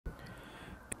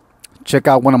check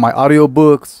out one of my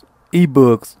audiobooks,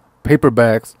 ebooks,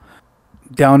 paperbacks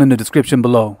down in the description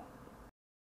below.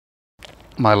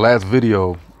 My last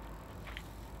video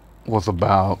was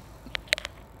about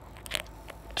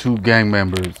 2 gang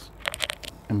members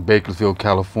in Bakersfield,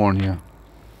 California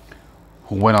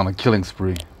who went on a killing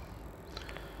spree.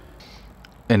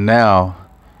 And now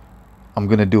I'm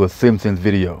gonna do a Simpsons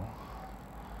video,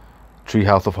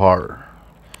 Treehouse of Horror,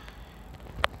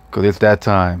 because it's that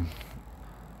time.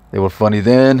 They were funny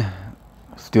then,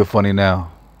 still funny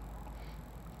now.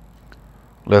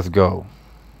 Let's go.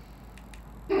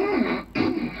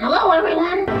 Hello,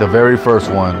 everyone. The very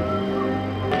first one.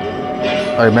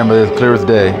 I remember this clear as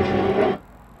day.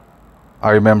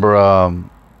 I remember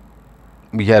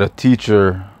we had a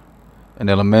teacher in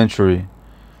elementary,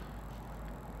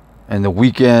 and the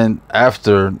weekend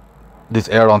after this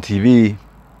aired on TV,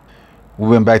 we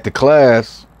went back to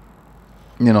class,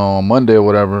 you know, on Monday or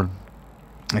whatever,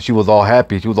 and she was all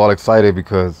happy. She was all excited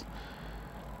because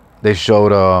they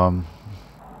showed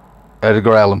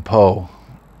Edgar Allan Poe.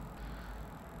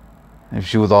 And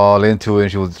she was all into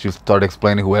it, and she started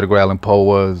explaining who Edgar Allan Poe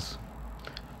was.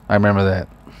 I remember that.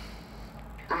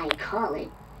 I call it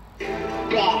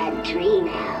Bad Dream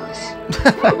House.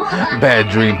 Bad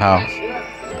Dream House.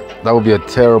 That would be a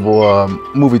terrible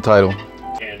movie title.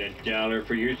 And $1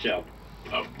 for yourself.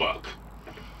 $1.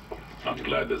 I'm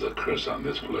glad there's a curse on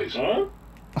this place. Huh?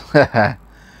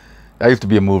 I used to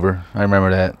be a mover. I remember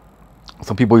that.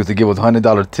 Some people used to give us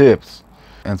 $100 tips,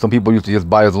 and some people used to just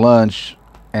buy us lunch,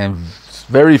 and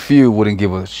very few wouldn't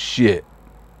give us shit.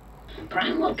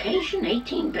 Prime location,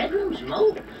 18 bedrooms,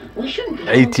 Mo. We shouldn't be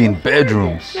 18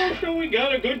 bedrooms. So we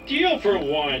got a good deal for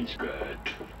once. Get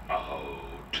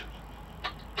out.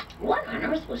 What on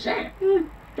earth was that?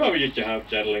 Probably just a house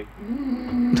settling.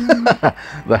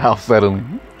 The house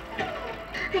settling.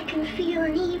 I can feel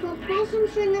an evil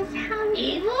presence in this house.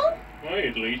 Evil?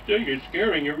 Quiet, Lisa. You're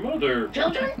scaring your mother.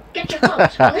 Children, get your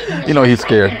coats. We're leaving this You know he's right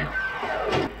scared.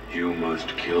 now. You must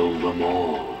kill them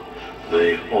all.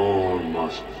 They all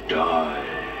must die.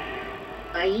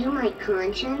 Are you my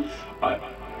conscience?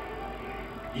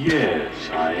 Yes,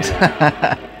 I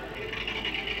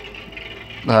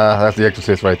am. That's the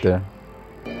Exorcist right there.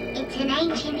 It's an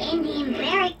ancient Indian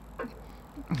barrack.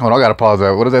 Hold on, I gotta pause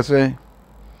that. What does that say?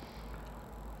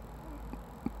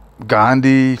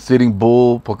 Gandhi, Sitting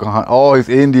Bull, Pocahontas. Oh, he's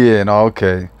Indian. Oh,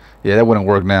 okay. Yeah, that wouldn't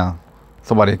work now.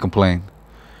 Somebody complain.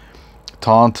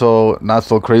 Tonto, Not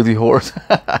So Crazy Horse.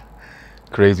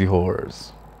 Crazy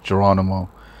Horse. Geronimo.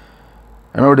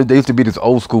 I remember that there used to be this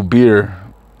old school beer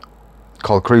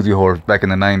called Crazy Horse back in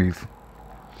the 90s.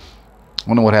 I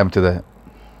wonder what happened to that.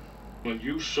 When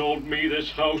you sold me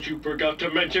this house, you forgot to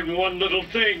mention one little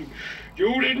thing.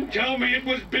 You didn't tell me it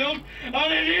was built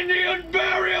on an Indian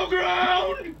burial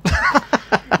ground!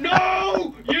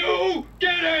 No! You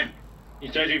didn't! He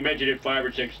says he mentioned it 5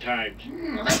 or 6 times.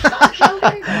 Let's go,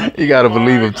 children. You gotta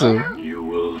believe him too. You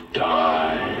will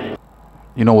die.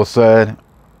 You know what's sad?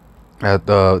 That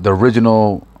the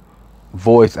original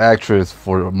voice actress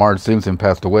for Marge Simpson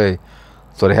passed away,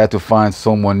 so they had to find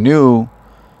someone new.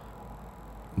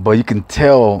 But you can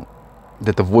tell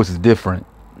that the voice is different.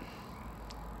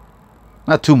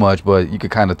 Not too much, but you can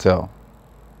kind of tell.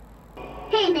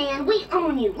 Hey, man, we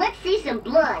own you. Let's see some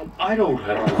blood. I don't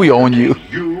have We own you.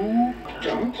 you.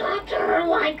 Don't talk to her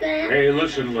like that. Hey,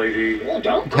 listen, lady. Well,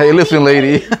 don't Hey, listen,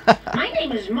 lady. My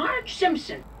name is Marge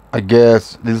Simpson. I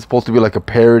guess this is supposed to be like a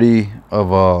parody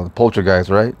of Poltergeist,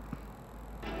 right?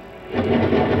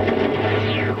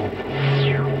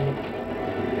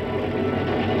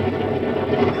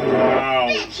 Wow.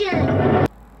 Bitchin'.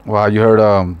 Wow, you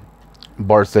heard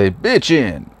Bart say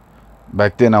 "bitchin'."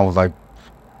 Back then, I was like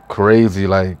crazy.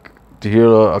 Like to hear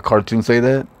a cartoon say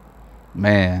that,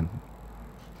 man.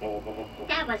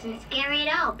 That wasn't scary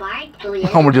at all, Bart. Oh, yeah?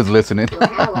 Homer just listening. Well,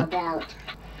 how about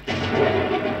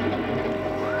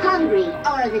hungry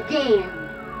are the damned?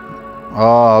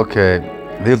 Oh, okay.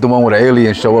 This is the one where the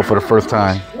aliens show up for the first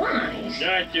time. Flies.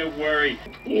 Not to worry.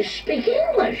 You speak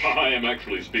English. I am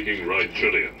actually speaking right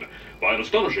Chilean. By an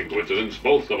astonishing coincidence,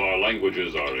 both of our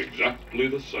languages are exactly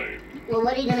the same. Well,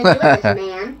 what are you going to do with this,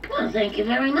 man? Well, thank you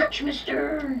very much,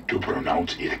 Mr. To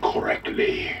pronounce it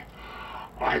correctly,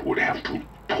 I would have to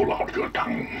pull out your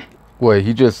tongue. Wait,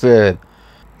 he just said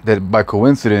that by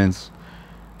coincidence,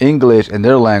 English and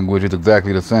their language is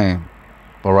exactly the same.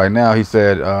 But right now, he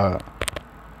said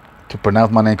to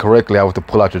pronounce my name correctly, I was to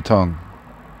pull out your tongue.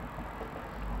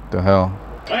 The hell?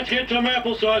 Let's get some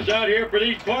applesauce out here for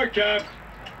these pork chops.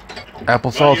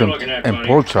 Applesauce and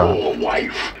pork chop. Oh,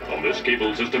 wife. On this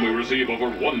cable system, we receive over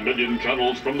 1 million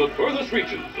channels from the furthest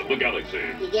reaches of the galaxy.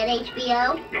 You get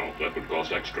HBO? No, that would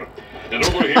cost extra. And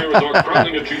over here is our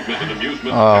crowning achievement in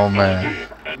amusement Oh, technology.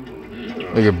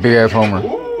 man. Look at big ass Homer.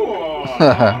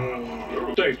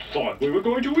 They thought we were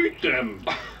going to eat them.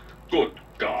 Good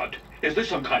God. Is this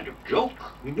some kind of joke?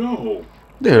 No.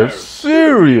 They're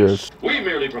serious. We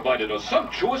merely provided a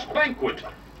sumptuous banquet.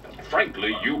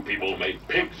 Frankly, you people made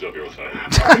pigs of yourselves.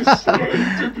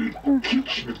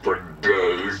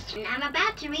 And I'm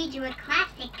about to read you a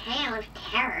classic tale of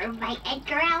terror by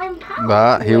Edgar Allan Poe.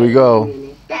 Ah, here we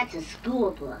go. That's a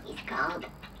school book. It's called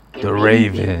The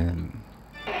Raven.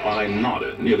 I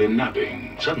nodded, nearly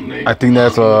napping. Suddenly, I think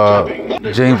that's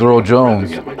James Earl Jones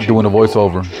doing the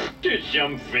voiceover. Did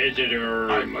some visitor.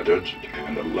 I muttered,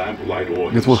 and the lamplight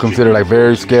or This was considered like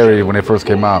very scary when it first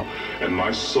came out. And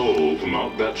my soul from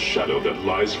out that shadow that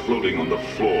lies floating on the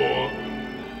floor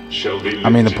shall be I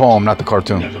mean the lifted poem, not the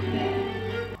cartoon.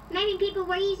 nevermore. Maybe people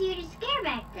were easier to scare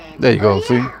back then. There you go, Oh,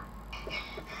 see? yeah.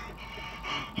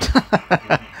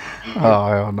 Oh,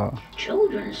 hell no.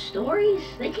 Children's stories,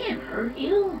 they can't hurt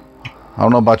you. I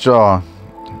don't know about y'all,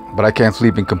 but I can't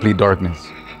sleep in complete darkness.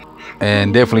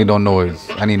 And definitely no noise.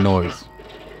 I need noise.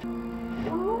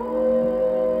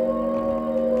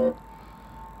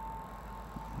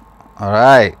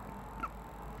 Alright.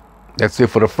 That's it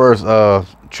for the first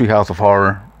Treehouse of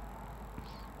Horror.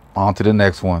 On to the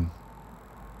next one.